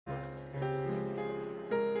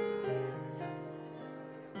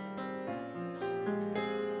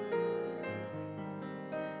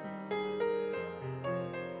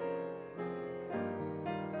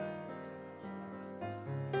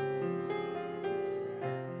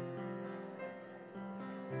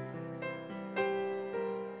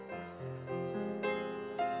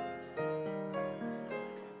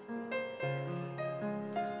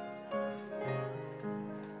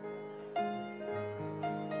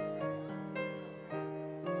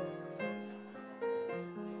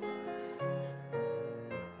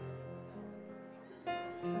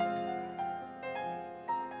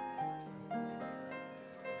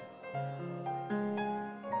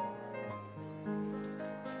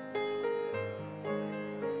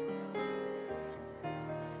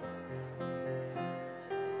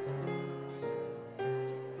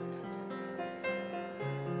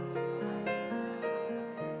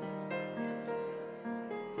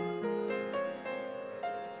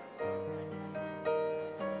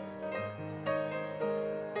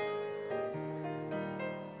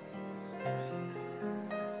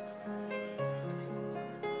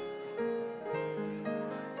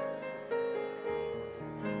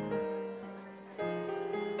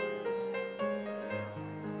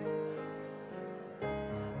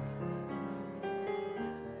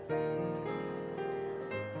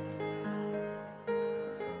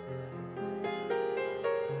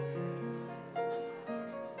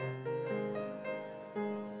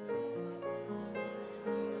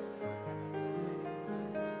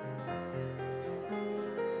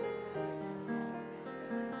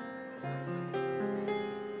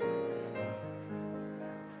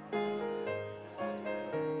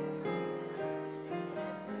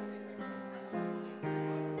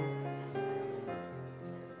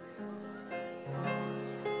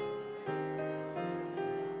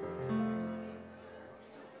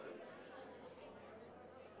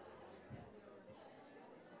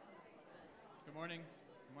morning.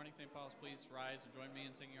 Good morning, St. Paul's. Please rise and join me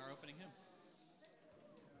in singing our opening hymn.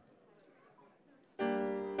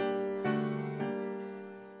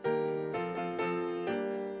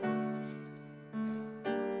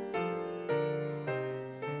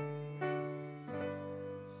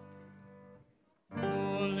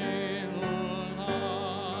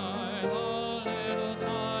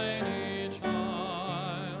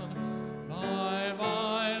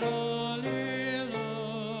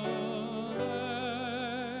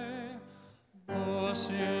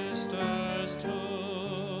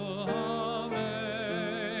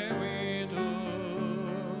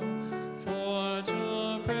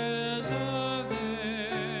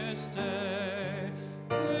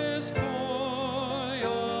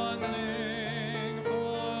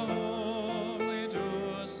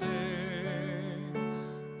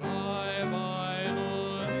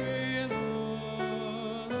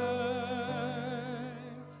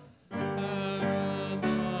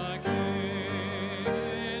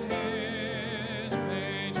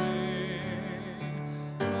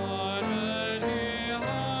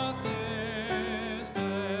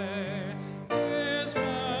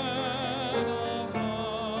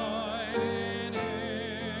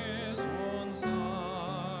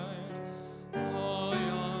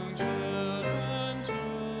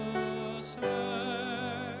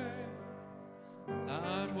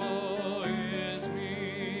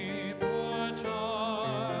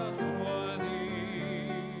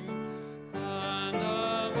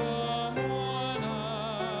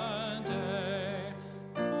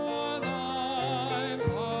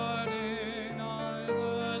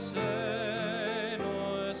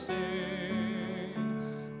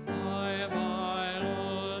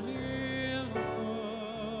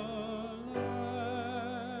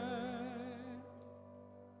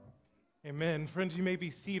 Amen. Friends, you may be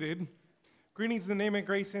seated. Greetings in the name and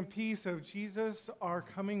grace and peace of Jesus, our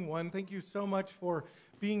coming one. Thank you so much for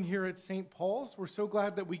being here at St. Paul's. We're so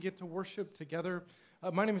glad that we get to worship together.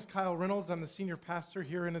 My name is Kyle Reynolds. I'm the senior pastor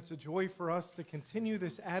here, and it's a joy for us to continue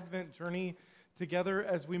this Advent journey together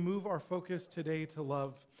as we move our focus today to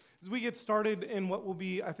love. As we get started in what will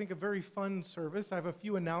be, I think, a very fun service, I have a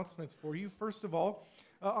few announcements for you. First of all,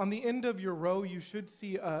 on the end of your row, you should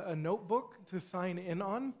see a notebook to sign in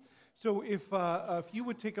on. So if you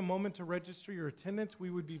would take a moment to register your attendance, we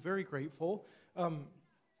would be very grateful.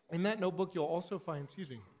 In that notebook, you'll also find,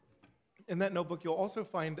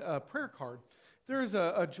 a prayer card. If there is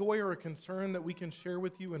a joy or a concern that we can share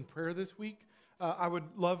with you in prayer this week, I would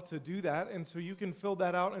love to do that. And so you can fill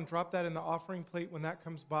that out and drop that in the offering plate when that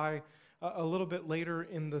comes by a little bit later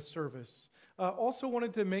in the service. Also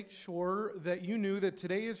wanted to make sure that you knew that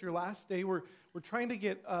today is your last day. We're trying to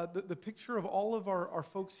get the picture of all of our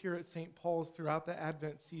folks here at St. Paul's throughout the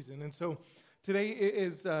Advent season. And so today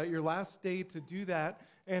is your last day to do that.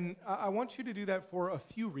 And I want you to do that for a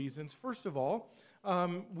few reasons. First of all,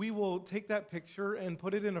 we will take that picture and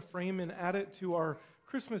put it in a frame and add it to our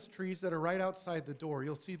Christmas trees that are right outside the door.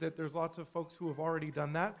 You'll see that there's lots of folks who have already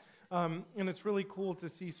done that. And it's really cool to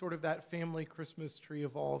see sort of that family Christmas tree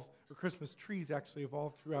evolve, or Christmas trees actually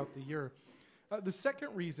evolve throughout the year. The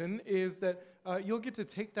second reason is that you'll get to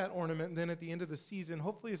take that ornament and then at the end of the season,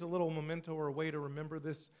 hopefully as a little memento or a way to remember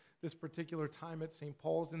this particular time at St.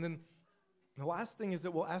 Paul's. And then the last thing is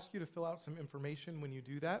that we'll ask you to fill out some information when you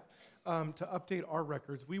do that to update our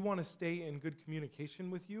records. We want to stay in good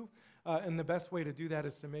communication with you, and the best way to do that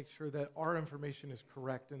is to make sure that our information is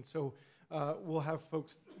correct. And so we'll have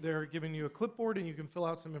folks there giving you a clipboard, and you can fill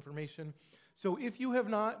out some information. So if you have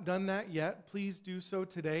not done that yet, please do so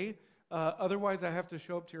today. Otherwise, I have to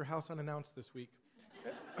show up to your house unannounced this week.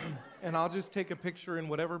 And I'll just take a picture in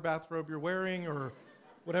whatever bathrobe you're wearing or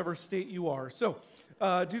whatever state you are. So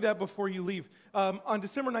do that before you leave. On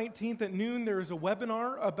December 19th at noon, there is a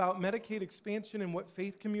webinar about Medicaid expansion and what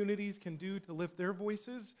faith communities can do to lift their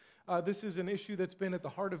voices. This is an issue that's been at the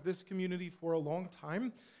heart of this community for a long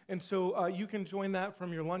time. And so you can join that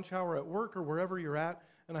from your lunch hour at work or wherever you're at.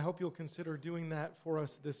 And I hope you'll consider doing that for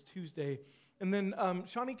us this Tuesday. And then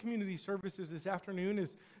Shawnee Community Services this afternoon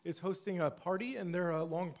is hosting a party, and they're a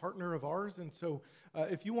long partner of ours. And so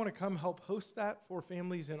if you want to come help host that for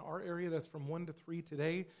families in our area, that's from 1 to 3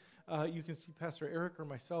 today. You can see Pastor Eric or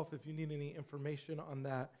myself if you need any information on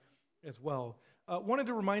that as well. Wanted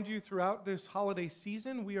to remind you throughout this holiday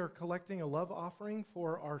season, we are collecting a love offering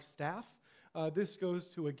for our staff. This goes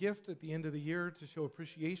to a gift at the end of the year to show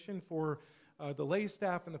appreciation for the lay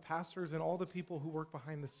staff and the pastors and all the people who work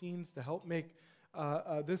behind the scenes to help make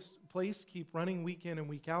this place keep running week in and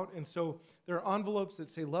week out. And so there are envelopes that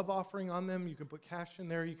say love offering on them. You can put cash in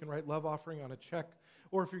there. You can write love offering on a check.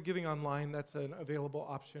 Or if you're giving online, that's an available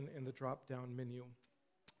option in the drop-down menu.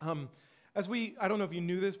 I don't know if you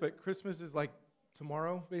knew this, but Christmas is like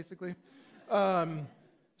tomorrow, basically.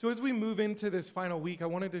 So as we move into this final week, I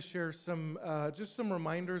wanted to share just some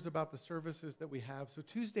reminders about the services that we have. So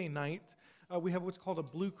Tuesday night, we have what's called a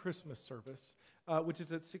Blue Christmas service, which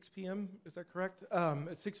is at 6 p.m. Is that correct?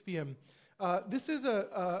 At 6 p.m. This is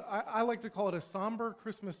I like to call it a somber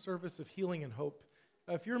Christmas service of healing and hope.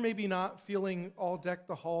 If you're maybe not feeling all deck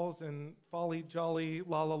the halls and folly, jolly,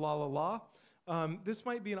 la, la, la, la, la, this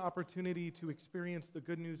might be an opportunity to experience the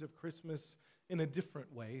good news of Christmas in a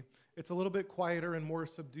different way. It's a little bit quieter and more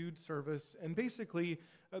subdued service. And basically,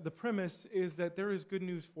 the premise is that there is good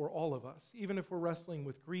news for all of us, even if we're wrestling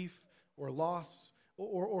with grief or loss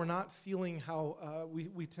or not feeling how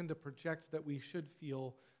we tend to project that we should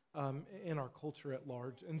feel in our culture at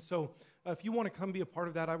large. And so if you want to come be a part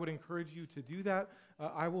of that, I would encourage you to do that.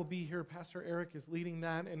 I will be here. Pastor Eric is leading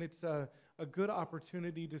that, and it's a good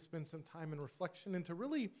opportunity to spend some time in reflection and to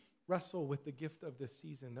really wrestle with the gift of this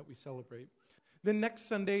season that we celebrate. Then next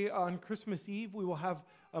Sunday on Christmas Eve, we will have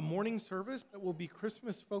a morning service that will be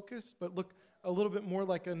Christmas-focused, but look a little bit more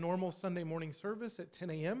like a normal Sunday morning service at 10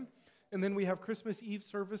 a.m. And then we have Christmas Eve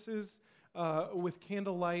services with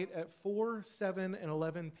candlelight at 4, 7, and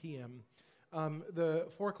 11 p.m. The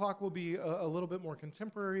 4 o'clock will be a little bit more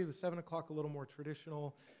contemporary, the 7 o'clock a little more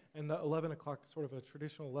traditional, and the 11 o'clock sort of a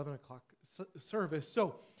traditional 11 o'clock service.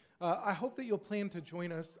 So I hope that you'll plan to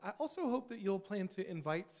join us. I also hope that you'll plan to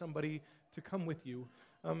invite somebody to come with you.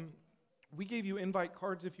 We gave you invite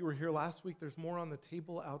cards if you were here last week. There's more on the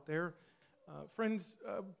table out there. Friends,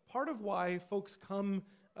 part of why folks come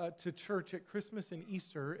to church at Christmas and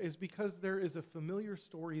Easter is because there is a familiar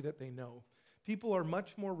story that they know. People are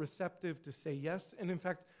much more receptive to say yes, and in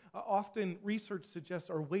fact, often research suggests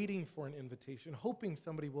are waiting for an invitation, hoping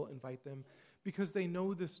somebody will invite them because they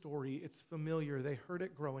know the story. It's familiar. They heard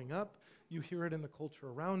it growing up. You hear it in the culture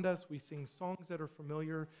around us. We sing songs that are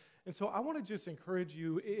familiar. And so I want to just encourage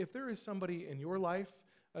you, if there is somebody in your life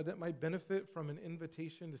that might benefit from an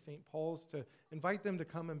invitation to St. Paul's, to invite them to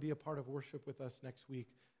come and be a part of worship with us next week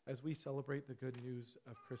as we celebrate the good news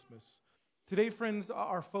of Christmas. Today, friends,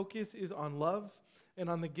 our focus is on love and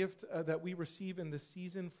on the gift that we receive in this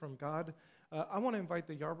season from God. I want to invite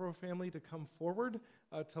the Yarbrough family to come forward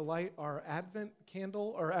to light our Advent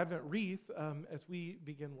candle, or Advent wreath, as we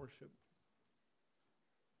begin worship.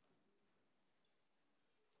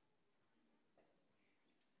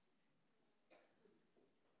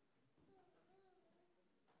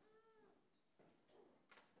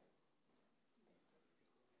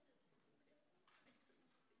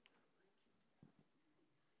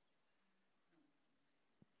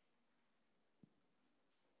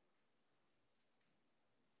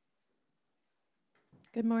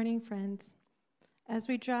 Good morning, friends. As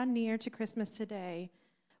we draw near to Christmas today,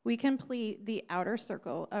 we complete the outer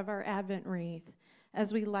circle of our Advent wreath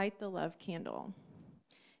as we light the love candle.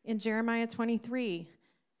 In Jeremiah 23,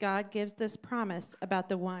 God gives this promise about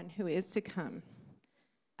the one who is to come.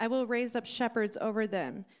 I will raise up shepherds over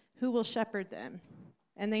them who will shepherd them,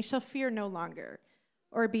 and they shall fear no longer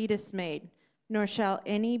or be dismayed, nor shall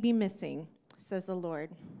any be missing, says the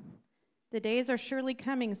Lord. The days are surely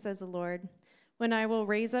coming, says the Lord, when I will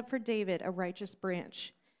raise up for David a righteous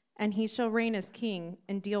branch, and he shall reign as king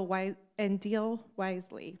and deal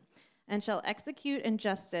wisely, and shall execute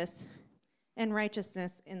injustice and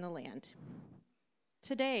righteousness in the land.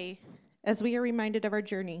 Today, as we are reminded of our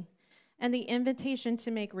journey and the invitation to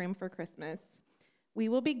make room for Christmas, we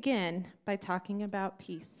will begin by talking about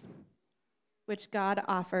peace, which God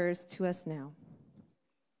offers to us now.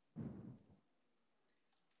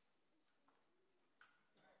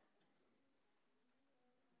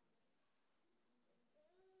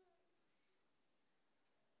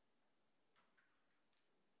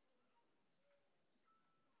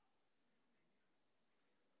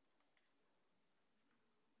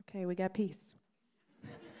 Okay, we got peace.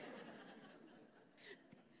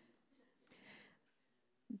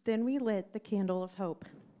 Then we lit the candle of hope,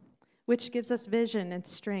 which gives us vision and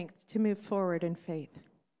strength to move forward in faith.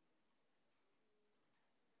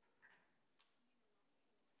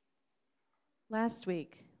 Last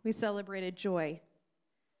week, we celebrated joy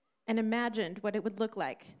and imagined what it would look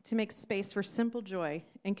like to make space for simple joy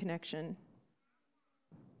and connection.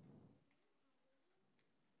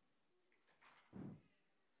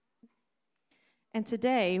 And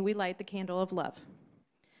today, we light the candle of love.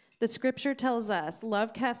 The scripture tells us,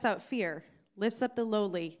 love casts out fear, lifts up the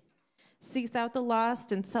lowly, seeks out the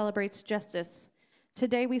lost, and celebrates justice.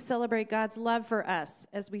 Today we celebrate God's love for us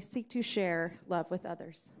as we seek to share love with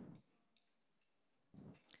others.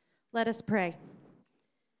 Let us pray.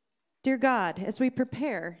 Dear God, as we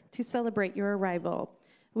prepare to celebrate your arrival,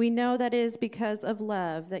 we know that it is because of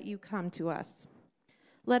love that you come to us.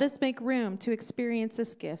 Let us make room to experience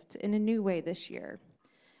this gift in a new way this year,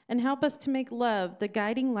 and help us to make love the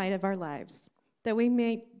guiding light of our lives, that we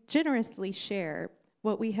may generously share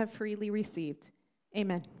what we have freely received.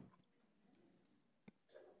 Amen.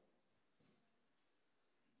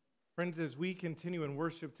 Friends, as we continue in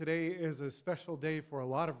worship, today is a special day for a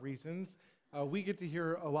lot of reasons. We get to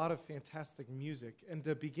hear a lot of fantastic music. And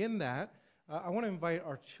to begin that, I want to invite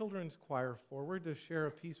our children's choir forward to share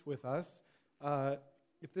a piece with us.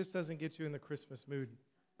 If this doesn't get you in the Christmas mood,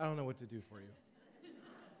 I don't know what to do for you.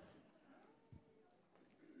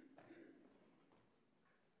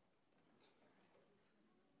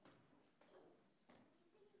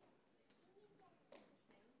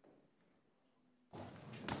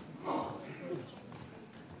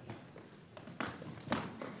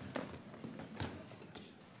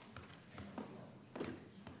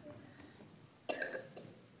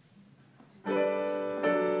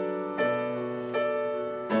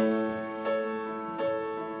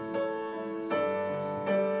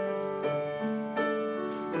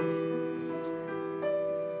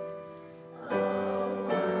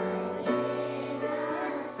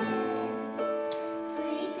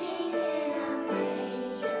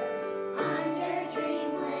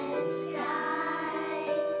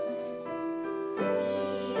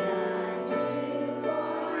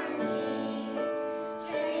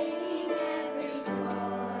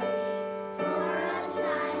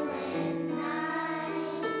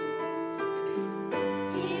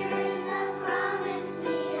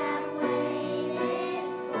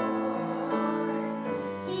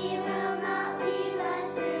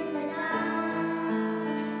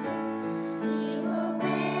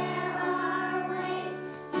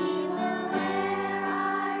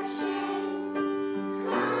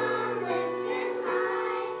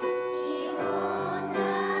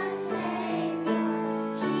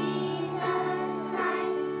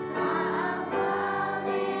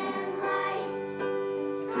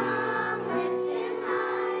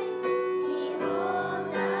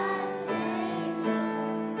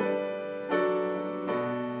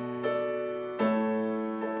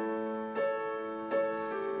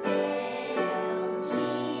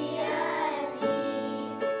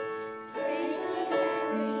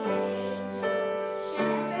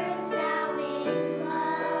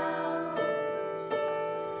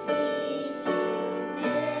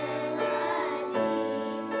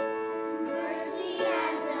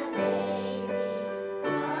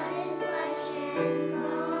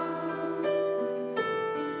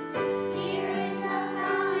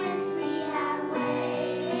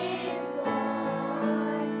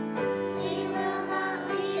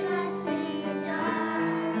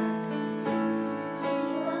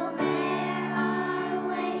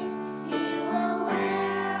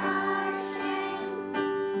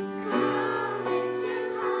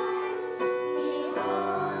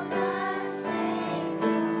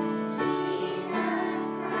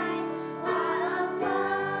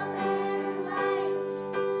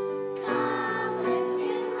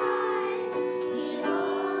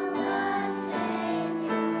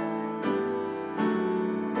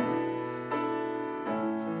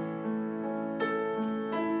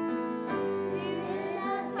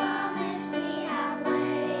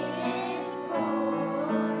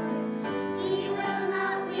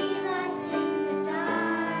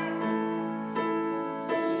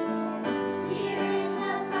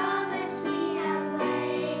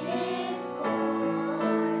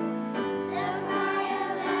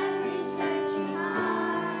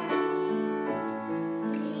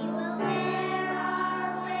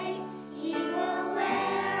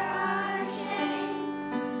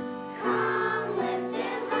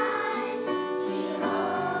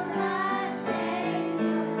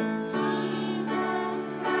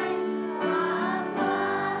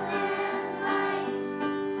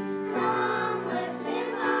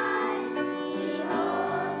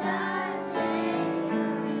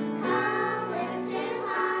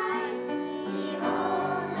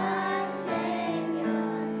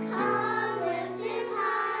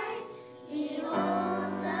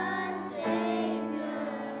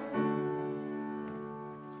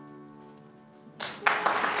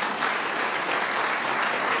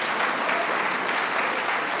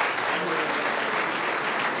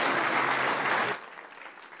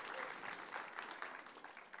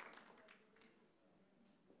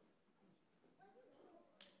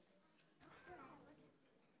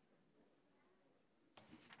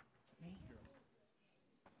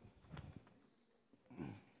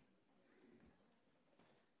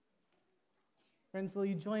 Friends, will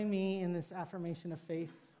you join me in this affirmation of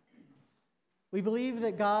faith? We believe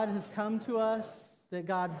that God has come to us, that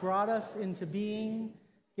God brought us into being,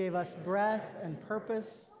 gave us breath and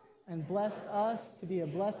purpose, and blessed us to be a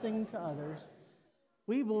blessing to others.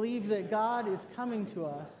 We believe that God is coming to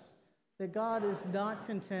us, that God is not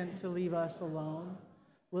content to leave us alone,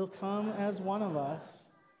 will come as one of us,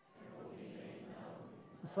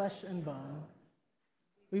 flesh and bone.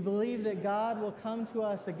 We believe that God will come to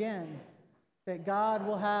us again, that God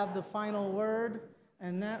will have the final word,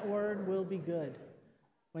 and that word will be good,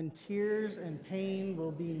 when tears and pain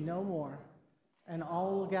will be no more, and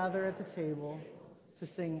all will gather at the table to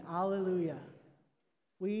sing Alleluia.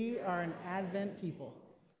 We are an Advent people,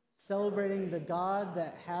 celebrating the God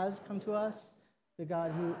that has come to us, the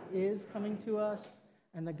God who is coming to us,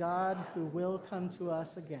 and the God who will come to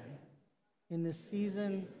us again. In this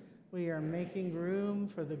season, we are making room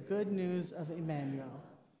for the good news of Emmanuel,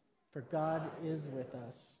 for God is with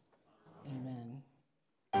us. Amen.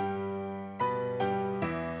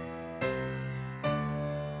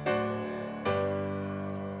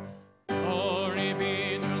 Glory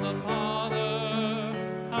be to the Father,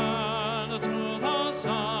 and to the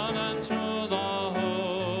Son, and to the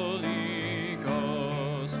Holy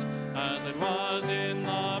Ghost, as it was in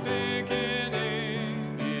the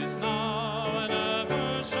beginning, is now, and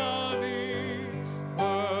ever shall be,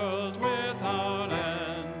 world without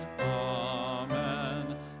end.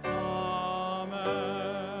 Amen. Amen.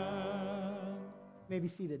 You may be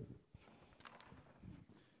seated.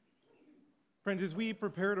 Friends, as we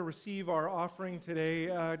prepare to receive our offering today,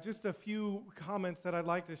 just a few comments that I'd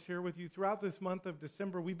like to share with you. Throughout this month of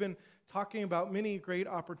December, we've been talking about many great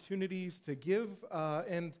opportunities to give,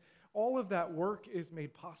 and all of that work is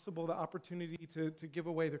made possible, the opportunity to give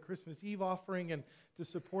away the Christmas Eve offering and to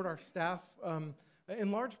support our staff,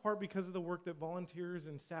 in large part because of the work that volunteers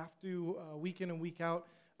and staff do week in and week out,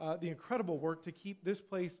 the incredible work to keep this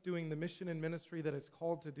place doing the mission and ministry that it's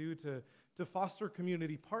called to do, to foster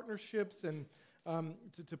community partnerships and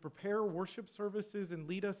to prepare worship services and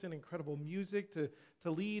lead us in incredible music, to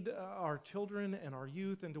lead our children and our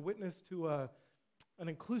youth, and to witness to an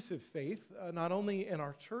inclusive faith, not only in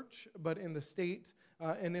our church, but in the state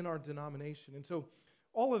and in our denomination. And so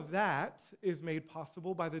all of that is made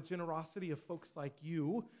possible by the generosity of folks like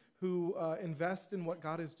you who invest in what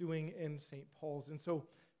God is doing in St. Paul's. And so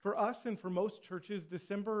for us and for most churches,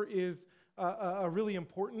 December is a really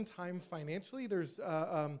important time financially. There's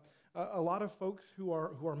a lot of folks who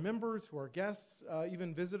are members, who are guests,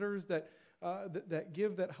 even visitors that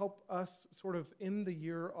give, that help us sort of end the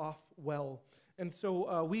year off well. And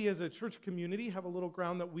so we as a church community have a little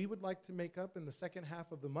ground that we would like to make up in the second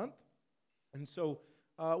half of the month. And so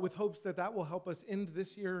with hopes that that will help us end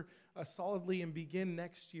this year solidly and begin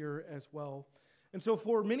next year as well. And so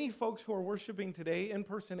for many folks who are worshiping today in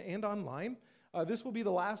person and online, this will be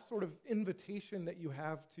the last sort of invitation that you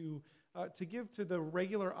have to give to the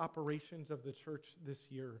regular operations of the church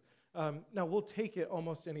this year. Now, we'll take it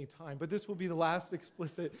almost any time, but this will be the last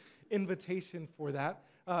explicit invitation for that,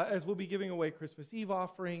 as we'll be giving away Christmas Eve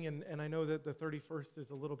offering, and I know that the 31st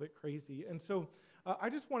is a little bit crazy. And so I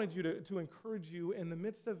just wanted you to encourage you in the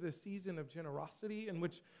midst of this season of generosity in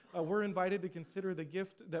which we're invited to consider the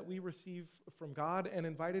gift that we receive from God and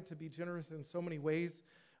invited to be generous in so many ways,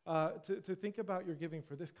 to think about your giving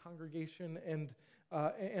for this congregation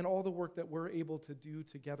and all the work that we're able to do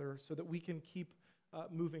together so that we can keep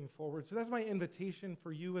moving forward. So that's my invitation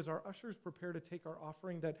for you as our ushers prepare to take our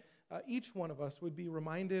offering, that each one of us would be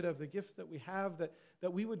reminded of the gifts that we have,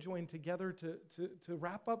 that we would join together to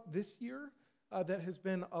wrap up this year that has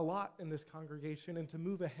been a lot in this congregation, and to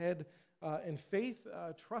move ahead in faith,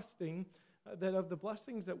 trusting that of the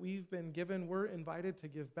blessings that we've been given, we're invited to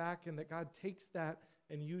give back, and that God takes that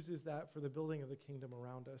and uses that for the building of the kingdom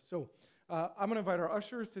around us. So I'm going to invite our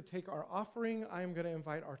ushers to take our offering. I'm going to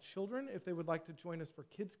invite our children, if they would like to join us for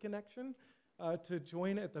Kids Connection, to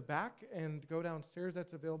join at the back and go downstairs.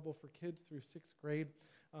 That's available for kids through 6th grade.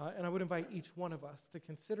 And I would invite each one of us to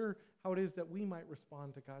consider how it is that we might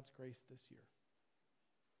respond to God's grace this year.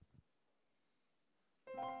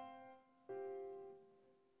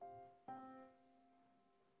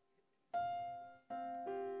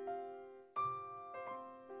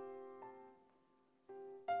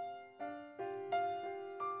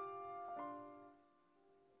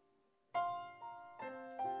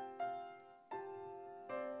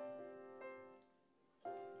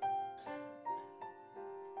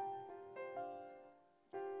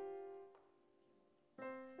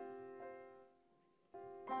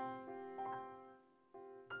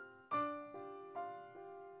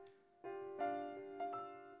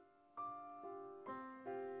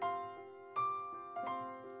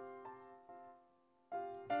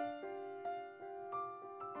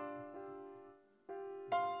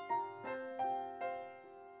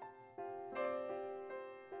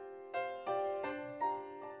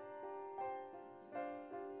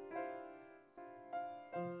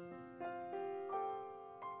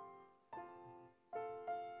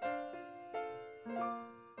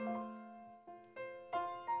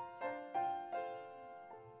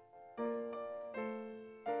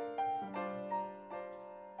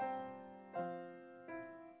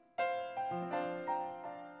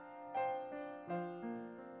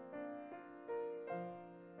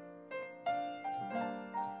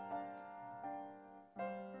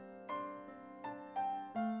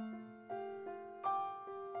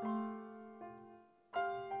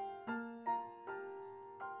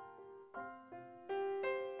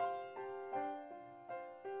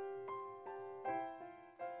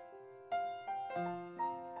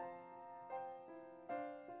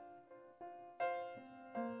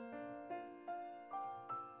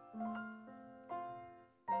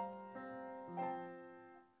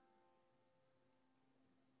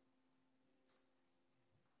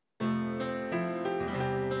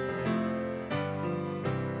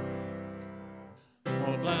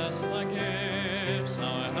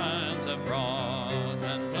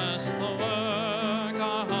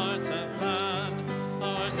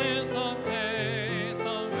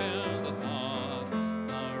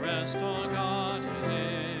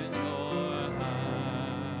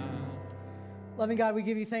 Loving God, we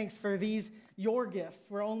give you thanks for these, your gifts.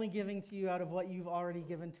 We're only giving to you out of what you've already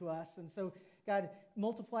given to us. And so, God,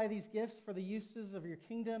 multiply these gifts for the uses of your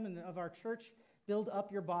kingdom and of our church. Build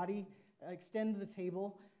up your body. Extend the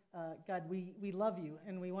table. God, we love you,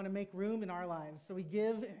 and we want to make room in our lives. So we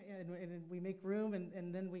give, and we make room,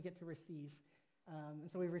 and then we get to receive. And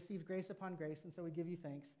so we've received grace upon grace, and so we give you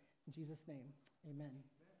thanks. In Jesus' name, amen.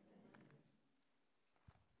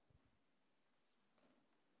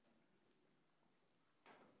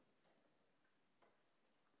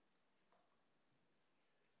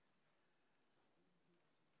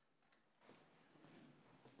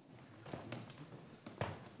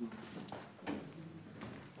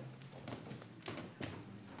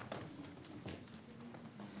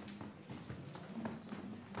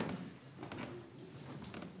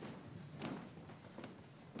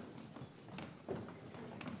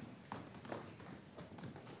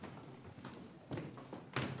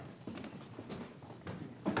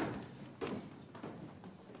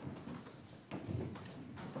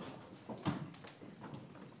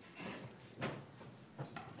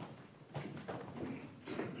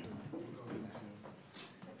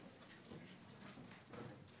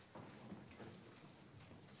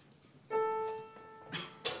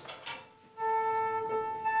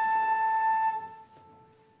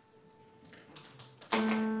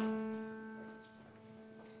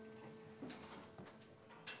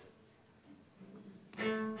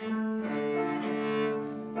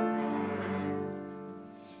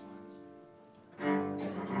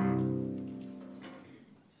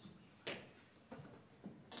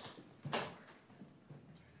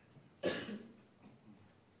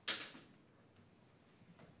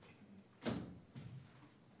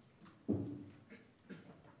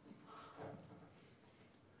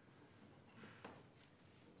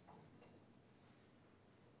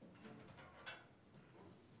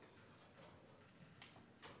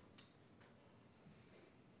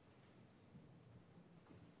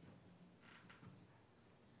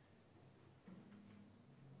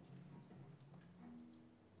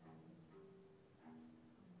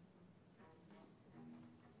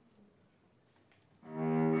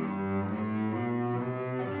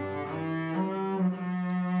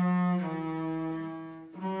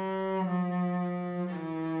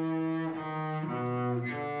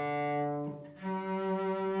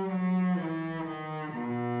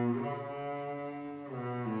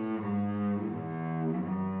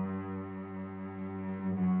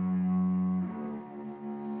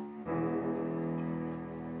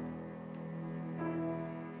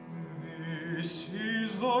 This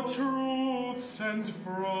is the truth sent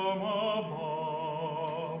from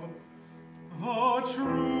above, the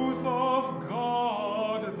truth of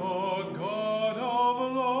God, the God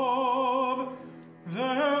of love.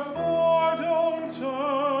 Therefore don't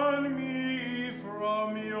turn me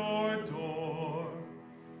from your door,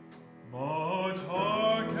 but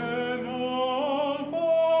hearken on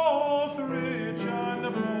both rich and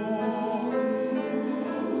poor.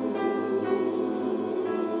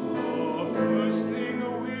 The first thing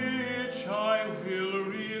which I will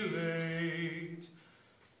relate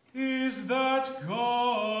is that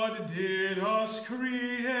God did us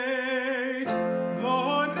create.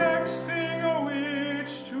 The next thing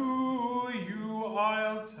which to you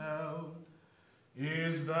I'll tell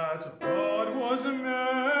is that God was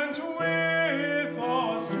meant with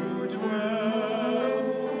us to dwell.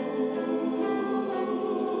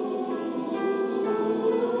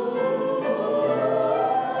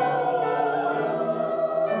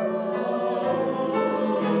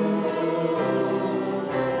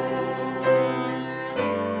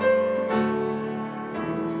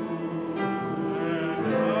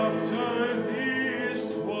 And after this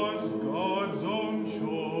 'twas God's own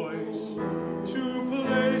choice to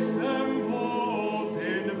place them both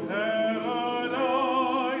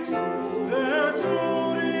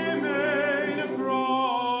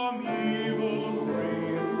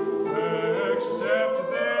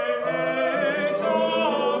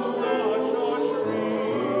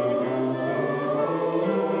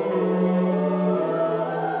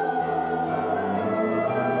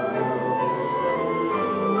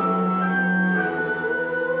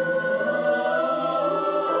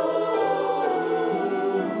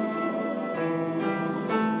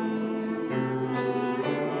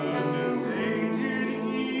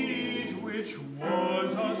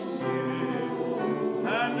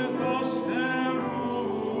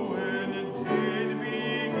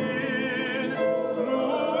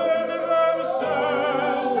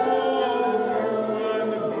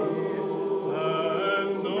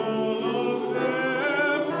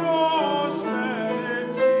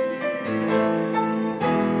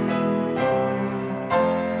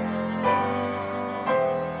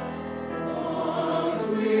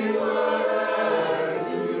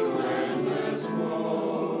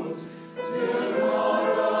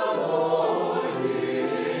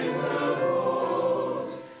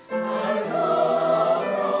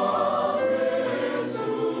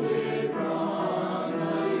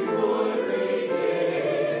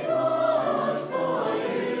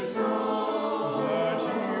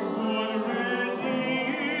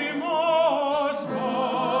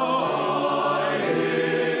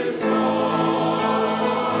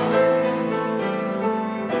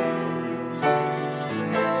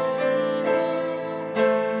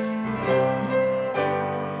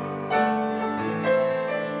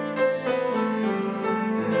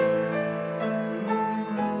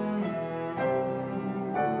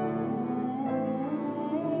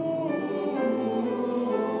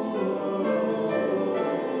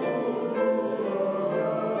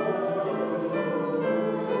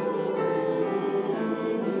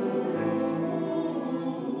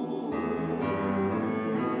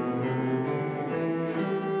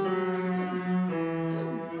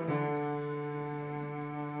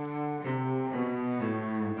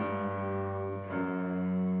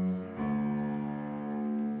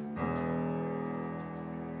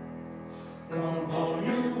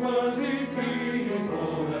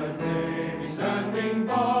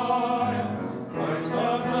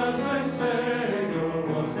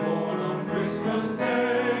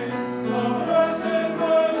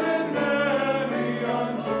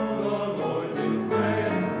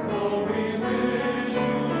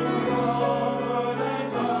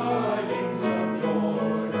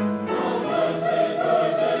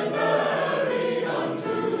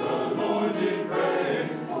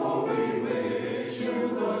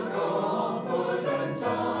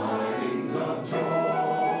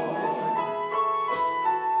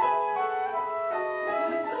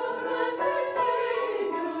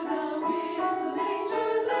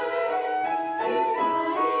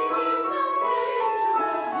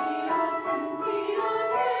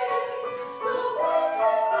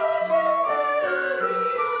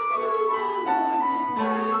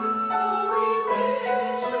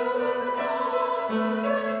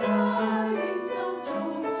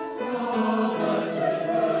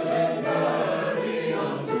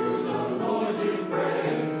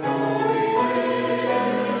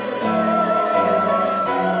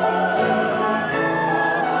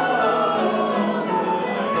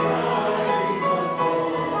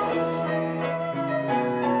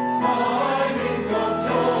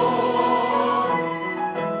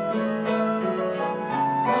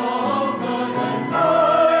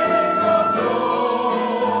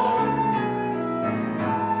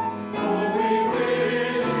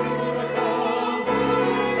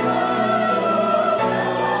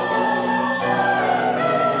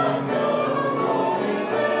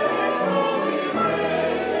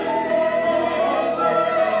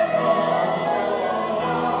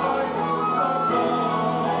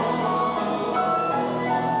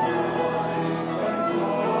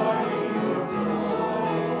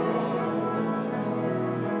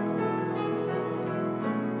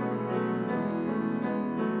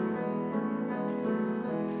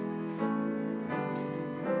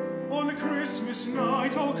Christmas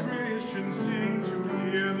night all Christians sing to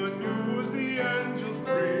hear the news the angels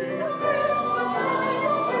bring.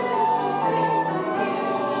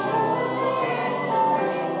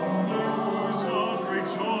 News of great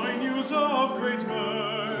joy, news of great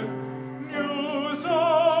mirth, news of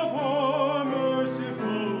our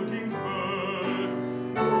merciful King's birth.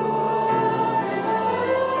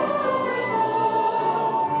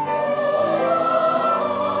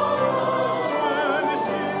 When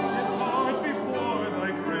sin depart before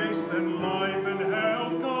thy grace, then life and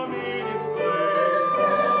health come in its place.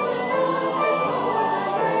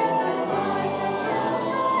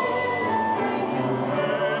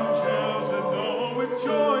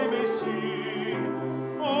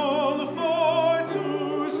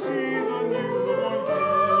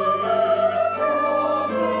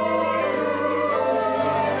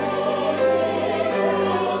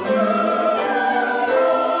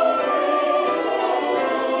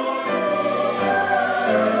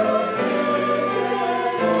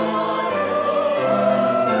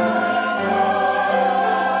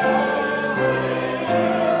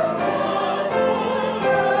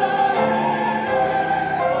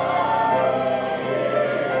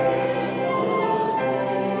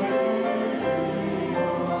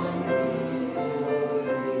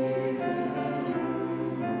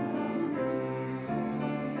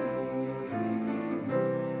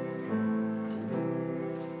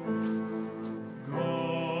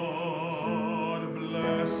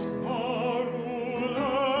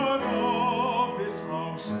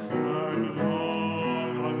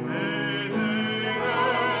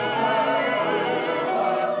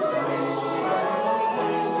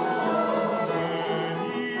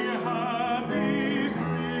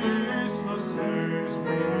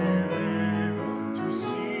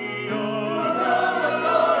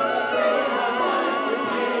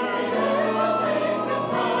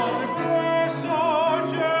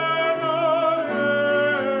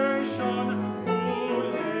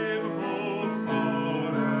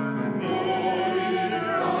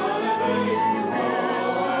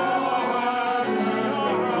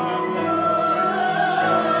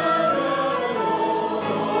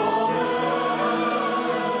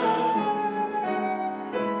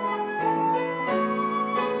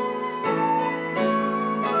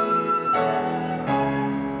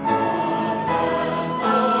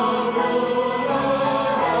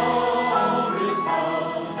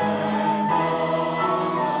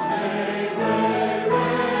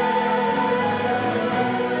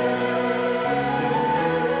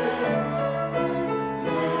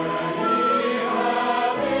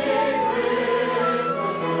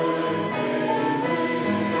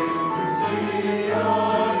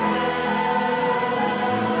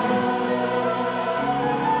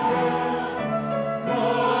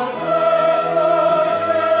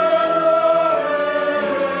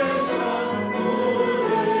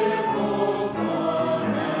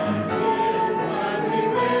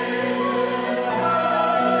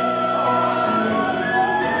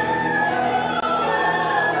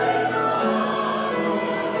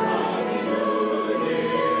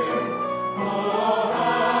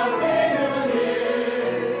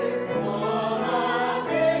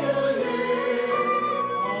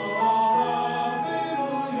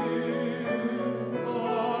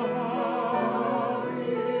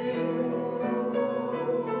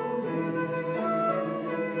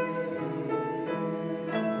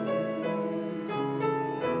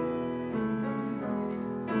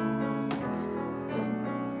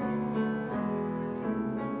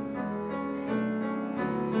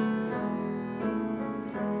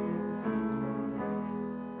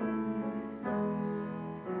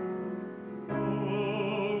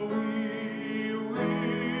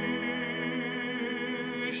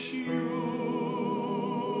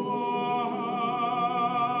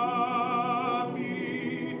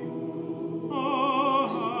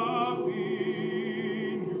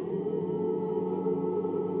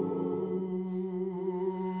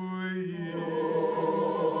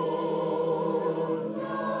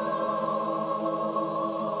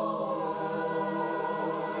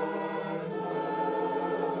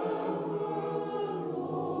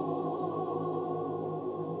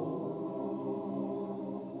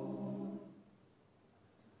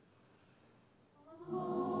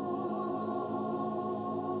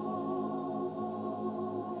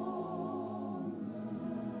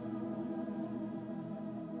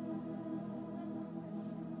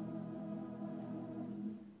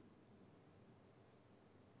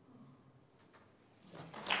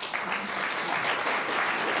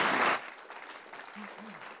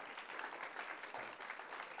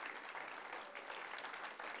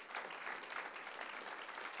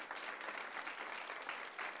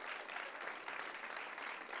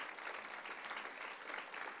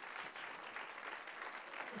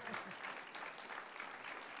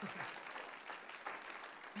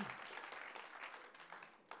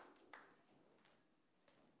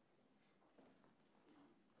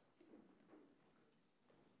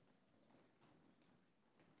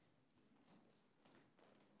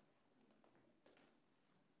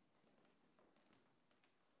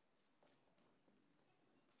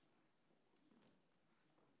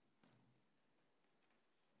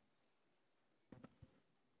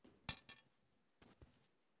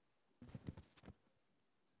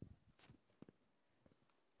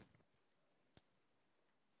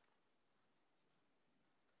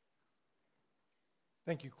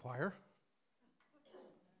 Thank you, choir.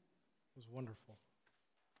 It was wonderful.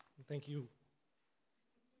 And thank you,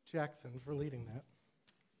 Jackson, for leading that.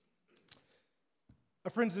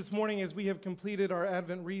 Friends, this morning, as we have completed our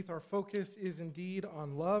Advent wreath, our focus is indeed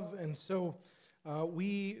on love, and so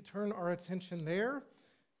we turn our attention there.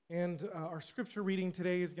 And our scripture reading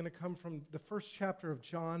today is going to come from the first chapter of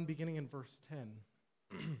John, beginning in verse 10.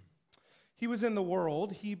 He was in the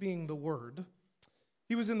world, he being the Word.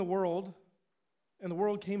 He was in the world, and the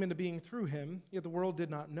world came into being through him, yet the world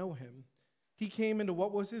did not know him. He came into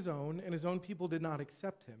what was his own, and his own people did not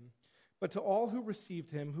accept him. But to all who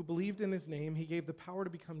received him, who believed in his name, he gave the power to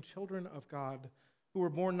become children of God, who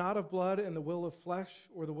were born not of blood and the will of flesh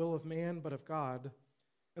or the will of man, but of God.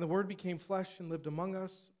 And the Word became flesh and lived among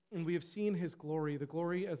us, and we have seen his glory, the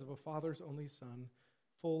glory as of a Father's only Son,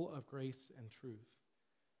 full of grace and truth.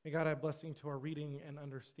 May God add blessing to our reading and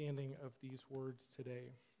understanding of these words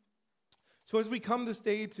today. So as we come this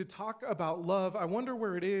day to talk about love, I wonder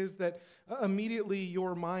where it is that immediately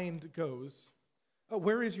your mind goes.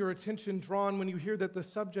 Where is your attention drawn when you hear that the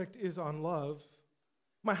subject is on love?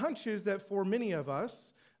 My hunch is that for many of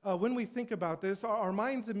us, when we think about this, our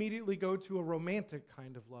minds immediately go to a romantic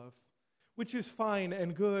kind of love, which is fine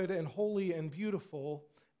and good and holy and beautiful.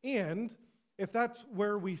 And if that's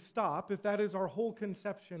where we stop, if that is our whole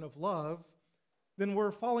conception of love, then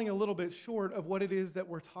we're falling a little bit short of what it is that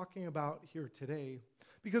we're talking about here today.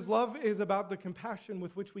 Because love is about the compassion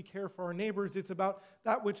with which we care for our neighbors. It's about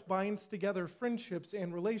that which binds together friendships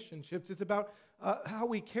and relationships. It's about how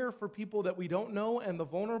we care for people that we don't know and the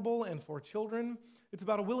vulnerable and for children. It's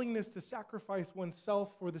about a willingness to sacrifice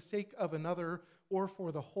oneself for the sake of another or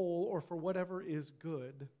for the whole or for whatever is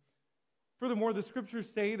good. Furthermore, the scriptures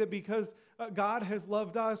say that because God has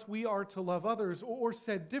loved us, we are to love others. Or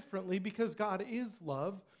said differently, because God is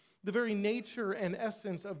love, the very nature and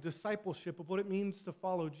essence of discipleship, of what it means to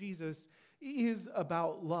follow Jesus, is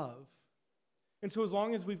about love. And so as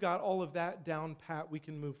long as we've got all of that down pat, we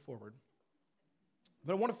can move forward.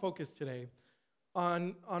 But I want to focus today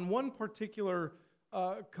on one particular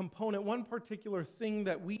component, one particular thing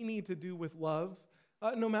that we need to do with love,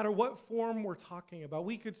 no matter what form we're talking about.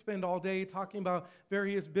 We could spend all day talking about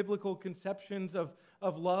various biblical conceptions of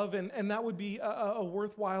love, and that would be a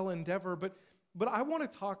worthwhile endeavor. But I want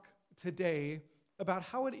to talk today about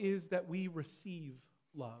how it is that we receive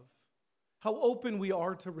love, how open we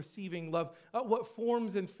are to receiving love, what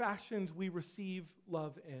forms and fashions we receive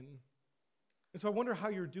love in. And so I wonder how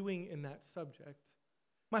you're doing in that subject.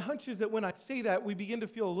 My hunch is that when I say that, we begin to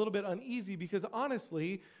feel a little bit uneasy because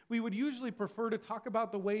honestly, we would usually prefer to talk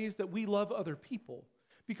about the ways that we love other people,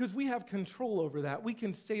 because we have control over that. We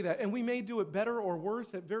can say that, and we may do it better or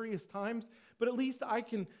worse at various times, but at least I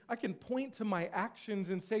can point to my actions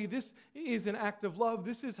and say, this is an act of love.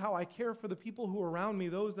 This is how I care for the people who are around me,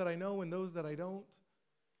 those that I know and those that I don't.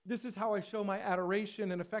 This is how I show my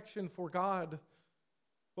adoration and affection for God.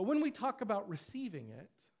 But when we talk about receiving it,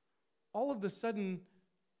 all of a sudden,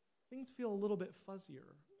 things feel a little bit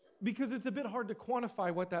fuzzier because it's a bit hard to quantify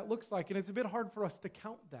what that looks like, and it's a bit hard for us to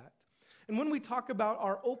count that. And when we talk about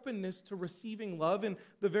our openness to receiving love in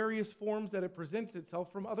the various forms that it presents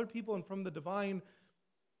itself from other people and from the divine,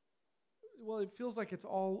 well, it feels like it's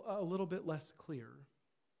all a little bit less clear.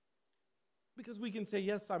 Because we can say,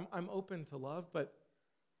 yes, I'm open to love, but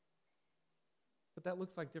that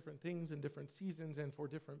looks like different things in different seasons and for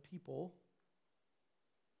different people.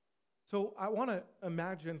 So I want to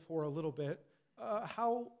imagine for a little bit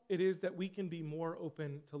how it is that we can be more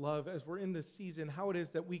open to love as we're in this season, how it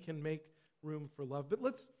is that we can make room for love. But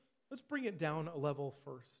let's bring it down a level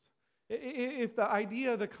first. If the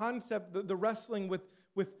idea, the concept, the wrestling with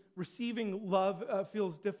receiving love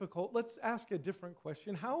feels difficult, let's ask a different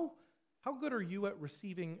question. How good are you at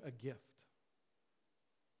receiving a gift?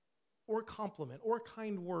 Or a compliment, or a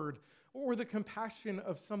kind word, or the compassion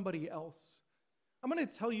of somebody else? I'm going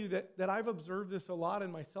to tell you that I've observed this a lot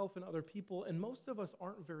in myself and other people, and most of us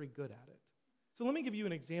aren't very good at it. So let me give you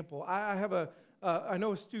an example. I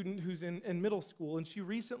know a student who's in middle school, and she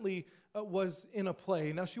recently was in a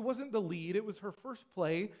play. Now, she wasn't the lead. It was her first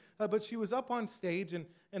play, but she was up on stage, and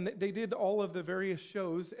they did all of the various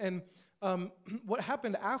shows. And what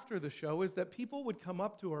happened after the show is that people would come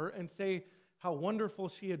up to her and say how wonderful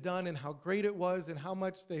she had done and how great it was and how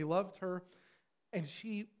much they loved her, and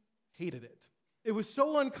she hated it. It was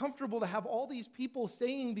so uncomfortable to have all these people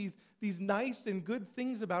saying these nice and good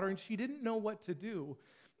things about her, and she didn't know what to do.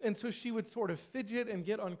 And so she would sort of fidget and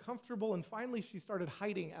get uncomfortable, and finally she started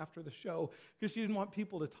hiding after the show because she didn't want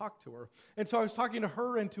people to talk to her. And so I was talking to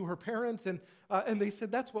her and to her parents, and they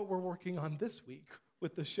said, that's what we're working on this week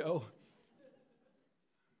with the show.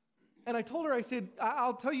 And I told her, I said,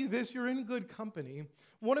 I'll tell you this, you're in good company.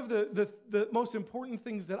 One of the most important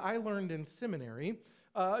things that I learned in seminary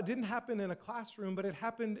didn't happen in a classroom, but it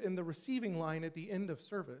happened in the receiving line at the end of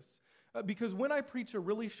service. Because when I preach a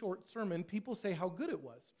really short sermon, people say how good it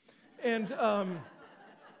was.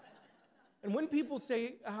 And when people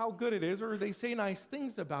say how good it is, or they say nice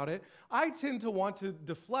things about it, I tend to want to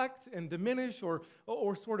deflect and diminish or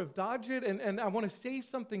sort of dodge it, and I want to say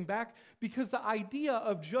something back, because the idea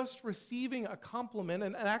of just receiving a compliment,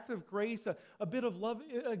 an act of grace, a bit of love,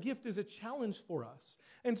 a gift is a challenge for us.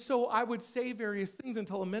 And so I would say various things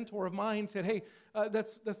until a mentor of mine said, hey,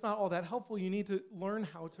 that's not all that helpful. You need to learn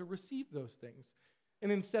how to receive those things.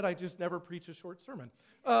 And instead, I just never preach a short sermon.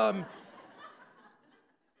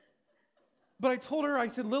 But I told her, I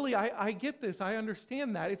said, Lily, I get this. I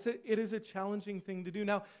understand that. It is a challenging thing to do.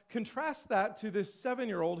 Now, contrast that to this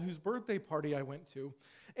 7-year-old whose birthday party I went to.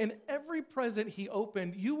 And every present he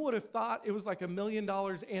opened, you would have thought it was like $1 million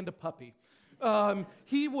and a puppy.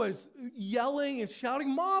 He was yelling and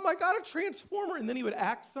shouting, Mom, I got a transformer. And then he would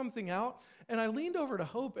act something out. And I leaned over to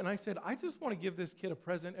Hope and I said, I just want to give this kid a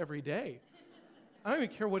present every day. I don't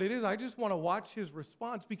even care what it is. I just want to watch his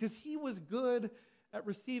response, because he was good at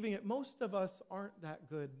receiving it. Most of us aren't that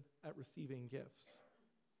good at receiving gifts.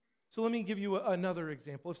 So let me give you another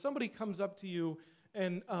example. If somebody comes up to you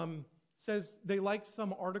and says they like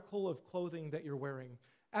some article of clothing that you're wearing,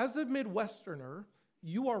 as a Midwesterner,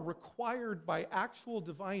 you are required by actual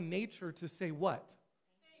divine nature to say what?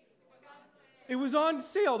 It was on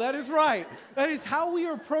sale. That is right. That is how we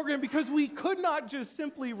are programmed, because we could not just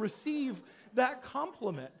simply receive that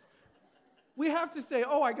compliment. We have to say,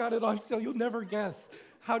 oh, I got it on sale. You'll never guess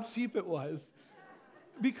how cheap it was.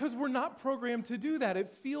 Because we're not programmed to do that. It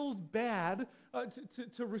feels bad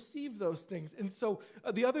to receive those things. And so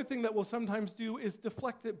the other thing that we'll sometimes do is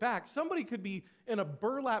deflect it back. Somebody could be in a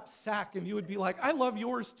burlap sack and you would be like, I love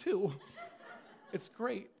yours too. It's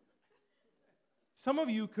great. Some of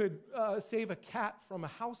you could save a cat from a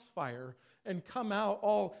house fire and come out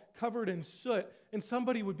all covered in soot, and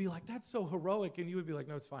somebody would be like, that's so heroic, and you would be like,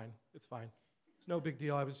 no, it's fine. It's fine. It's no big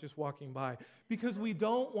deal. I was just walking by. Because we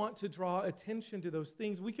don't want to draw attention to those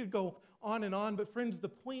things. We could go on and on, but friends, the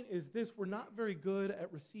point is this: we're not very good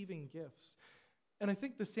at receiving gifts. And I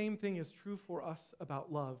think the same thing is true for us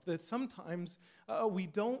about love, that sometimes we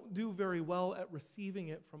don't do very well at receiving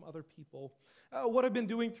it from other people. What I've been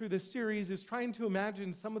doing through this series is trying to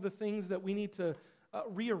imagine some of the things that we need to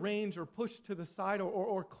rearrange or push to the side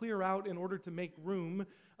or clear out in order to make room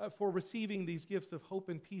for receiving these gifts of hope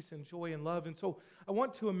and peace and joy and love. And so I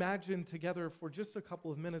want to imagine together for just a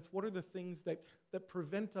couple of minutes, what are the things that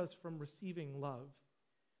prevent us from receiving love?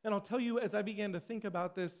 And I'll tell you, as I began to think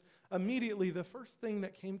about this, immediately the first thing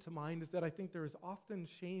that came to mind is that I think there is often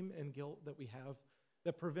shame and guilt that we have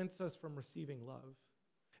that prevents us from receiving love.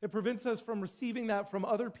 It prevents us from receiving that from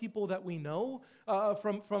other people that we know,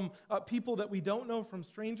 from people that we don't know, from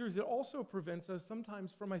strangers. It also prevents us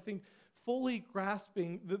sometimes from, I think, fully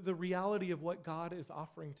grasping the reality of what God is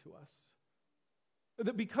offering to us.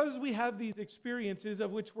 That because we have these experiences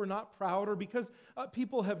of which we're not proud, or because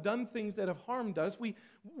people have done things that have harmed us,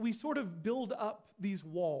 we sort of build up these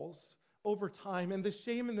walls over time, and the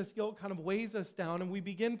shame and this guilt kind of weighs us down, and we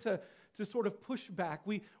begin to sort of push back.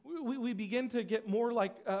 We begin to get more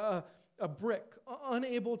like a brick,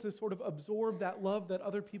 unable to sort of absorb that love that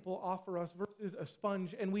other people offer us versus a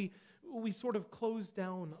sponge, and we sort of close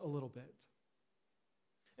down a little bit.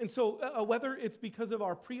 And so whether it's because of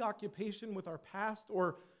our preoccupation with our past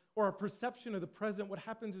or our perception of the present, what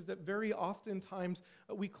happens is that very oftentimes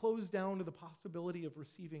we close down to the possibility of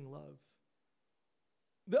receiving love.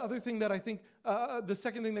 The other thing that I think, the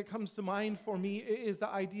second thing that comes to mind for me is the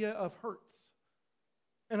idea of hurts.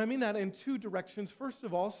 And I mean that in two directions. First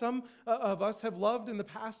of all, some of us have loved in the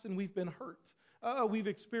past and we've been hurt. We've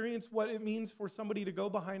experienced what it means for somebody to go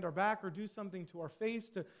behind our back or do something to our face,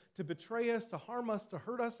 to betray us, to harm us, to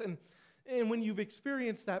hurt us. And when you've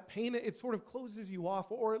experienced that pain, it sort of closes you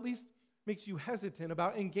off, or at least makes you hesitant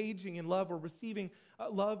about engaging in love or receiving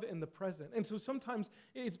love in the present. And so sometimes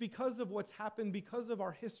it's because of what's happened, because of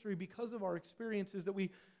our history, because of our experiences that we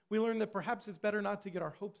learn that perhaps it's better not to get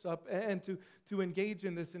our hopes up and to engage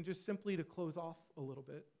in this and just simply to close off a little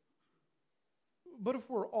bit. But if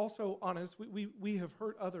we're also honest, we have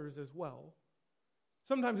hurt others as well.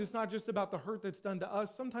 Sometimes it's not just about the hurt that's done to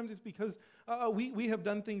us. Sometimes it's because we have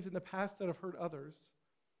done things in the past that have hurt others.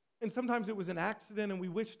 And sometimes it was an accident and we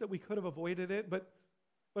wish that we could have avoided it. But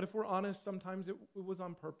if we're honest, sometimes it was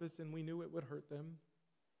on purpose and we knew it would hurt them.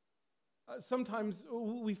 Sometimes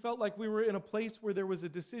we felt like we were in a place where there was a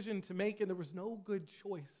decision to make and there was no good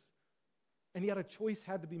choice. And yet a choice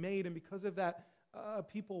had to be made, and because of that,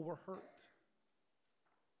 people were hurt.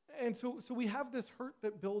 And so we have this hurt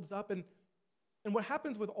that builds up, and what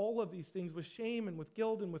happens with all of these things, with shame and with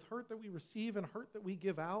guilt and with hurt that we receive and hurt that we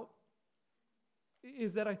give out,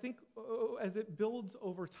 is that I think as it builds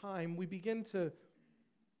over time, we begin to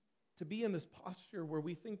be in this posture where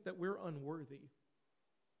we think that we're unworthy.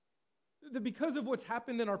 That because of what's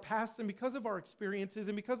happened in our past and because of our experiences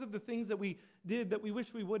and because of the things that we did that we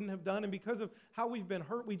wish we wouldn't have done and because of how we've been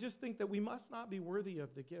hurt, we just think that we must not be worthy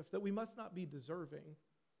of the gift, that we must not be deserving.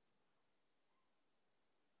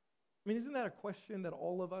 I mean, isn't that a question that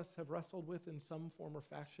all of us have wrestled with in some form or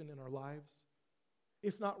fashion in our lives?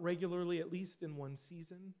 If not regularly, at least in one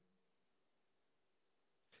season.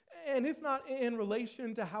 And if not in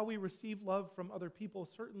relation to how we receive love from other people,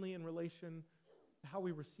 certainly in relation to how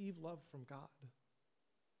we receive love from God.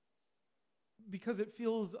 Because it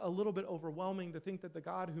feels a little bit overwhelming to think that the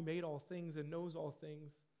God who made all things and knows all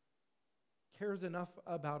things cares enough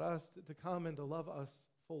about us to come and to love us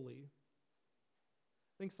fully.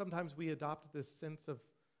 I think sometimes we adopt this sense of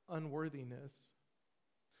unworthiness.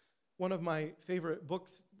 One of my favorite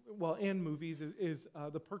books, and movies, is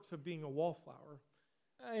The Perks of Being a Wallflower.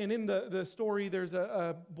 And in the story, there's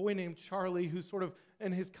a boy named Charlie who's sort of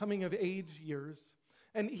in his coming of age years.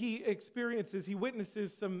 And he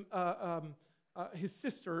witnesses his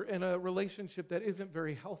sister in a relationship that isn't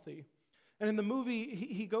very healthy. And in the movie,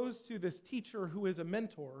 he goes to this teacher who is a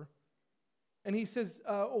mentor. And he says,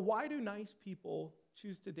 why do nice people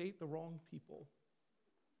choose to date the wrong people?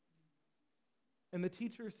 And the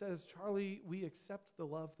teacher says, Charlie, we accept the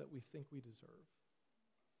love that we think we deserve.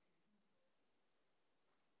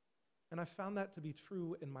 And I found that to be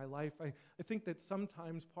true in my life. I think that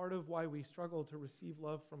sometimes part of why we struggle to receive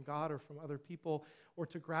love from God or from other people or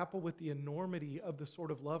to grapple with the enormity of the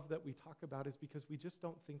sort of love that we talk about is because we just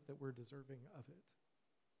don't think that we're deserving of it.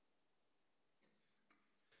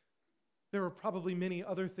 There are probably many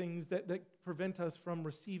other things that prevent us from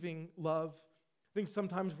receiving love. I think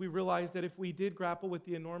sometimes we realize that if we did grapple with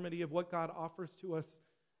the enormity of what God offers to us,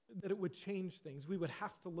 that it would change things. We would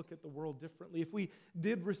have to look at the world differently. If we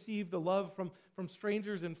did receive the love from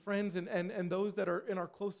strangers and friends and those that are in our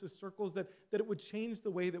closest circles, that it would change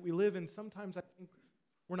the way that we live. And sometimes I think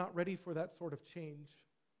we're not ready for that sort of change.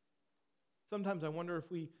 Sometimes I wonder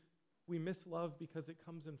if we miss love because it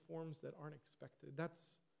comes in forms that aren't expected. That's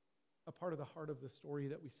a part of the heart of the story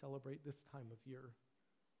that we celebrate this time of year.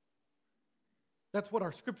 That's what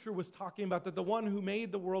our scripture was talking about, that the one who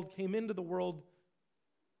made the world came into the world,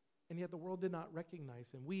 and yet the world did not recognize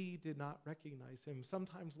him. We did not recognize him.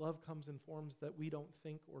 Sometimes love comes in forms that we don't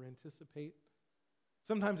think or anticipate.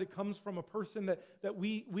 Sometimes it comes from a person that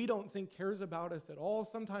we don't think cares about us at all.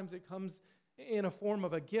 Sometimes it comes in a form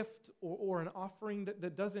of a gift or an offering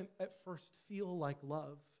that doesn't at first feel like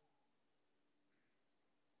love.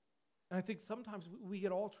 And I think sometimes we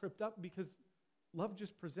get all tripped up because love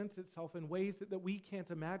just presents itself in ways that we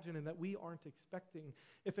can't imagine and that we aren't expecting.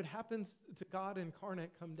 If it happens to God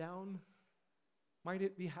incarnate come down, might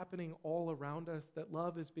it be happening all around us, that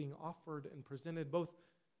love is being offered and presented both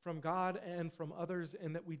from God and from others,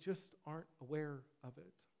 and that we just aren't aware of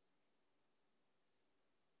it?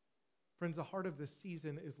 Friends, the heart of this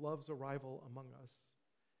season is love's arrival among us.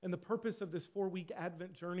 And the purpose of this 4-week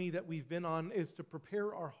Advent journey that we've been on is to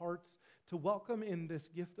prepare our hearts to welcome in this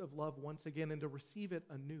gift of love once again and to receive it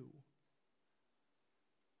anew.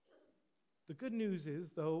 The good news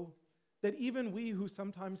is, though, that even we who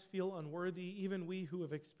sometimes feel unworthy, even we who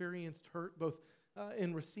have experienced hurt both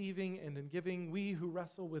in receiving and in giving, we who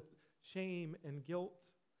wrestle with shame and guilt,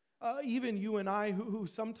 even you and I who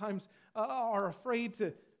sometimes are afraid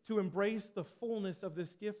to embrace the fullness of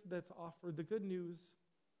this gift that's offered, the good news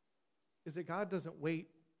is that God doesn't wait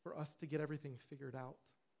for us to get everything figured out.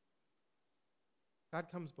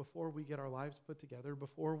 God comes before we get our lives put together,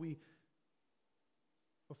 before we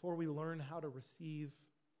learn how to receive.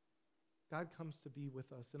 God comes to be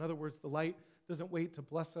with us. In other words, the light doesn't wait to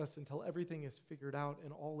bless us until everything is figured out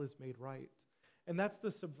and all is made right. And that's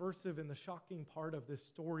the subversive and the shocking part of this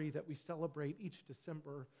story that we celebrate each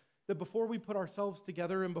December. That before we put ourselves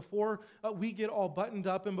together and before we get all buttoned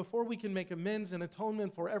up and before we can make amends and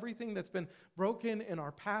atonement for everything that's been broken in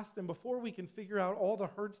our past and before we can figure out all the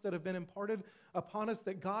hurts that have been imparted upon us,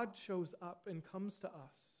 that God shows up and comes to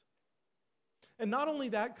us. And not only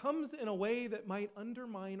that, comes in a way that might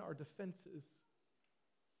undermine our defenses.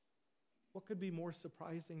 What could be more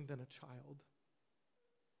surprising than a child?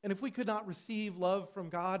 And if we could not receive love from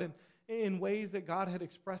God and in ways that God had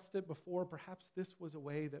expressed it before, perhaps this was a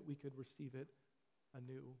way that we could receive it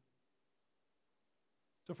anew.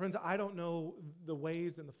 So friends, I don't know the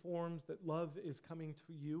ways and the forms that love is coming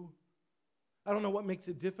to you. I don't know what makes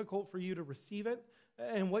it difficult for you to receive it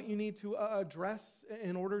and what you need to address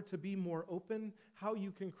in order to be more open, how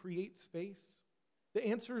you can create space. The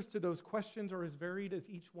answers to those questions are as varied as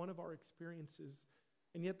each one of our experiences,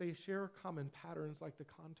 and yet they share common patterns like the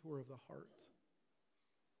contour of the heart.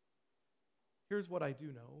 Here's what I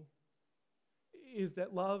do know, is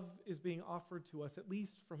that love is being offered to us, at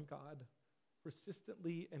least from God,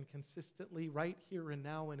 persistently and consistently, right here and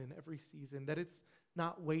now and in every season, that it's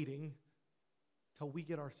not waiting till we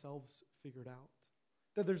get ourselves figured out.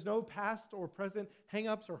 That there's no past or present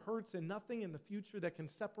hang-ups or hurts and nothing in the future that can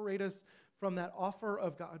separate us from that offer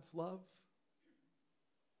of God's love.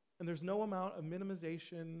 And there's no amount of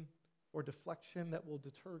minimization or deflection that will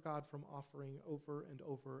deter God from offering over and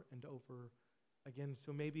over and over again.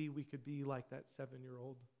 So maybe we could be like that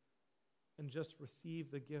 7-year-old and just receive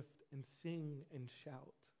the gift and sing and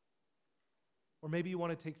shout. Or maybe you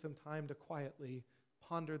want to take some time to quietly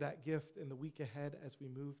ponder that gift in the week ahead as we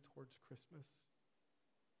move towards Christmas.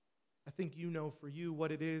 I think you know for you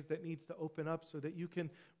what it is that needs to open up so that you can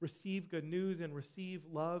receive good news and receive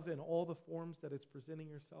love in all the forms that it's presenting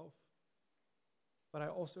yourself. But I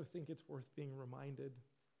also think it's worth being reminded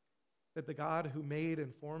that the God who made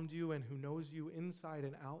and formed you and who knows you inside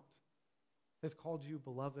and out has called you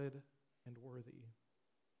beloved and worthy.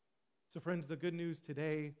 So friends, the good news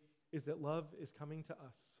today is that love is coming to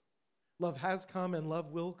us. Love has come and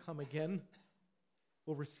love will come again.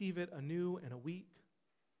 We'll receive it anew in a week.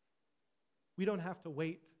 We don't have to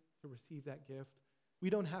wait to receive that gift.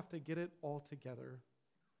 We don't have to get it all together.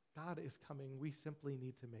 God is coming. We simply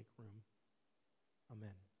need to make room.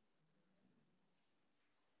 Amen.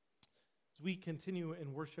 As we continue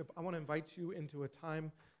in worship, I want to invite you into a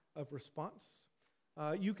time of response.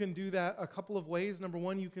 You can do that a couple of ways. Number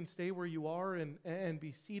one, you can stay where you are and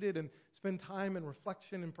be seated and spend time in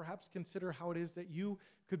reflection and perhaps consider how it is that you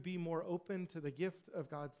could be more open to the gift of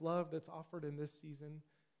God's love that's offered in this season.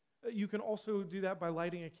 You can also do that by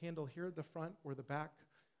lighting a candle here at the front or the back,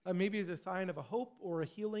 maybe as a sign of a hope or a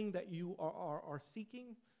healing that you are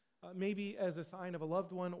seeking, maybe as a sign of a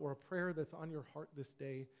loved one or a prayer that's on your heart this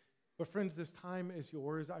day. But friends, this time is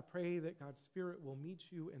yours. I pray that God's Spirit will meet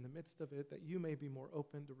you in the midst of it, that you may be more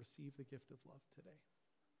open to receive the gift of love today.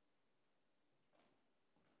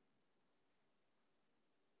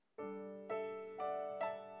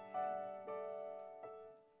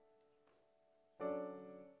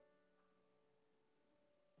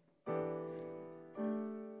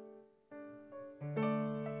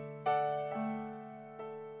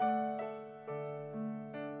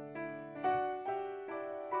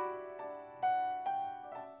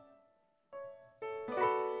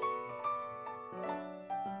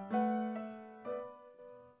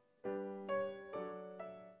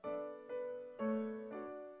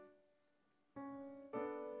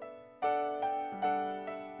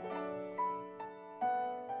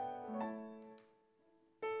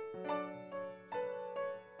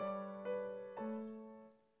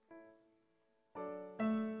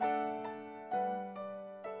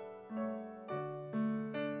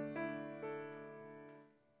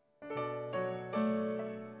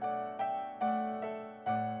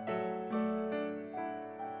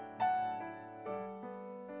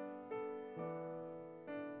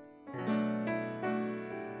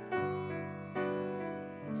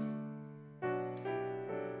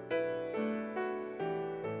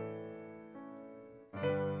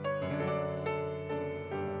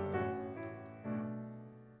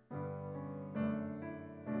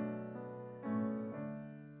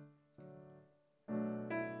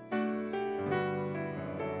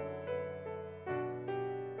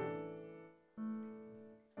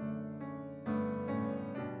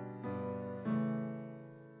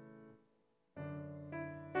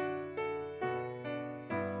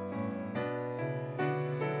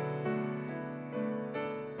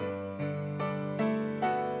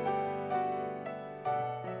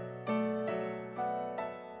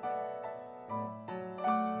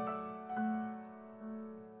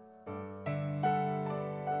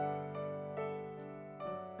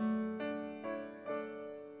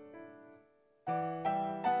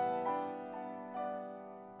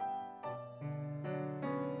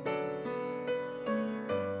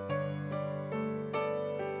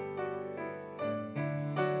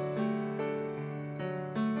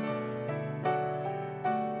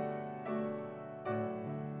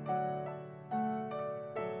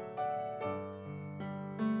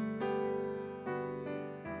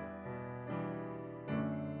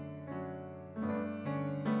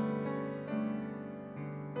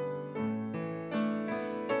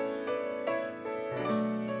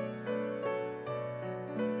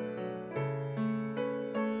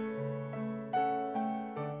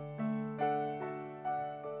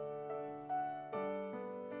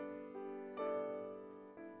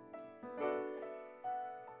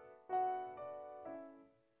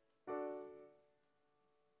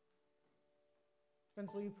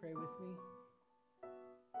 Friends, will you pray with me?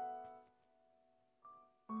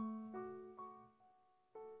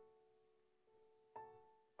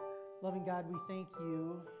 Loving God, we thank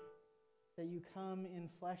you that you come in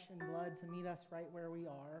flesh and blood to meet us right where we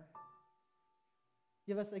are.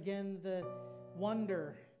 Give us again the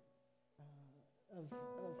wonder of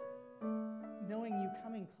knowing you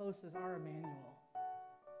coming close as our Emmanuel.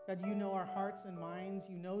 God, you know our hearts and minds.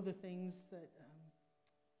 You know the things that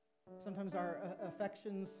sometimes our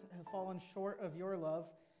affections have fallen short of your love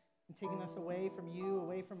and taken us away from you,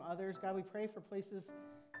 away from others. God, we pray for places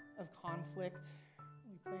of conflict.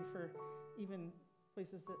 We pray for even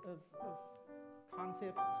places of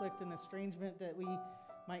conflict and estrangement that we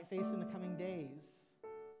might face in the coming days.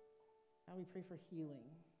 God, we pray for healing.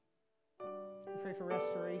 We pray for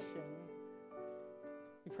restoration.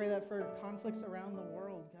 We pray that for conflicts around the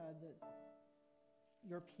world, God, that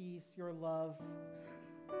your peace, your love,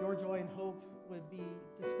 your joy and hope would be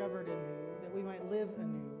discovered anew, that we might live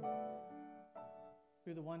anew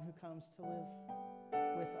through the one who comes to live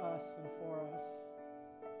with us and for us.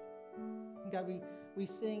 God, we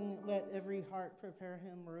sing, let every heart prepare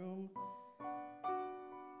him room.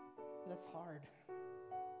 That's hard.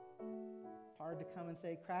 Hard to come and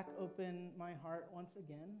say, crack open my heart once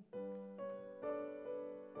again.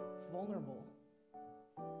 It's vulnerable.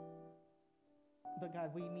 But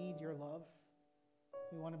God, we need your love.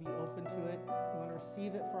 We want to be open to it. We want to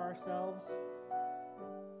receive it for ourselves.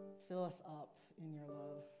 Fill us up in your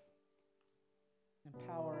love.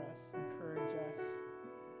 Empower us, encourage us.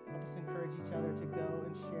 Help us encourage each other to go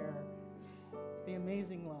and share the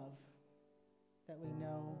amazing love that we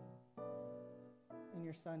know in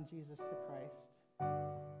your Son, Jesus the Christ,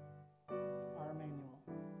 our Emmanuel.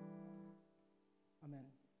 Amen.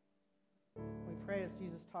 We pray as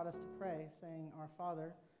Jesus taught us to pray, saying, Our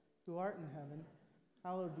Father, who art in heaven,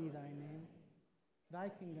 hallowed be thy name. Thy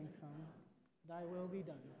kingdom come, thy will be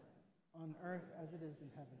done, on earth as it is in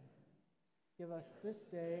heaven. Give us this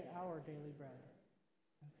day our daily bread,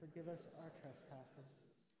 and forgive us our trespasses,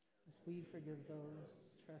 as we forgive those who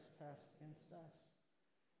trespass against us.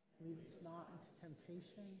 Lead us not into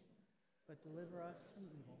temptation, but deliver us from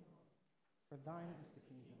evil. For thine is the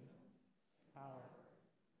kingdom, power,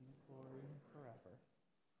 and the glory forever.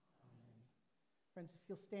 Amen. Friends, if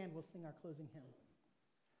you'll stand, we'll sing our closing hymn.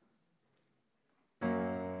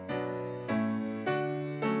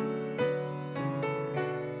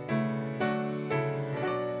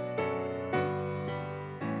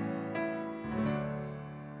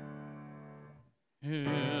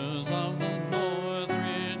 Hills of the north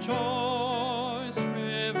rejoice,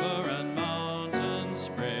 river and mountain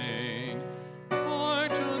spring.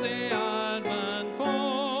 Hark to the advent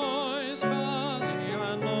voice, valley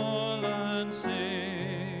and lowland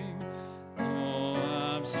sing. Though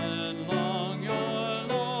absent long, your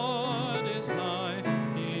Lord is nigh.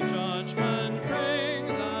 He judgment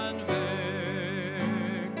brings and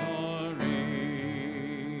victory.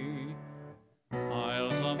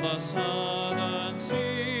 Isles of the southern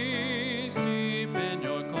seas, deep in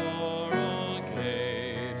your coral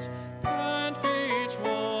caves, plant be each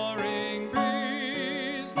warring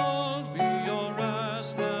breeze, lulled be your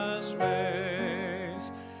restless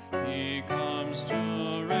waves. He comes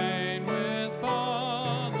to reign with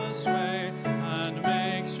boundless sway, and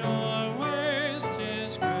makes your waste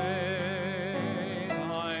his great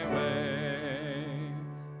highway.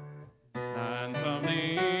 Hands of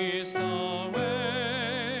the east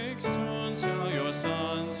awake, soon shall your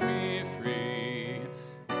sons be free.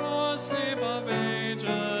 The sleep of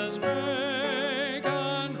ages break,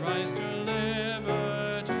 and rise to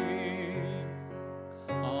liberty.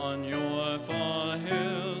 On your far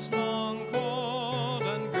hills, long cold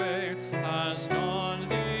and gray, has dawned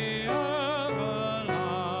the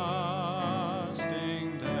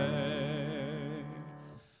everlasting day.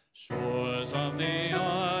 Shores of the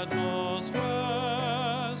utmost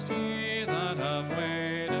west, ye that have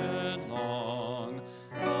waited long,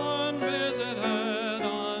 unvisited,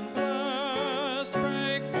 unblessed,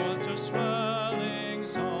 break forth to swelling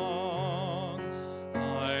song.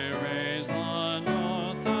 I raise the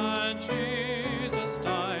note that Jesus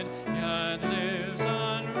died, yet lives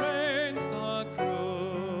and reigns the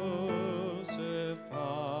crucified.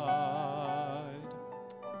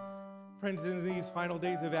 Friends, in these final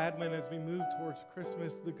days of Advent, as we move towards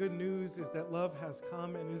Christmas, the good news is that love has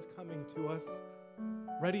come and is coming to us,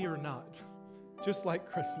 ready or not, just like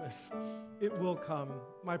Christmas. It will come.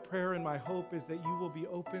 My prayer and my hope is that you will be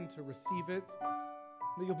open to receive it,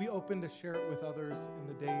 that you'll be open to share it with others in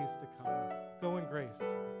the days to come. Go in grace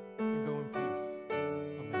and go in peace.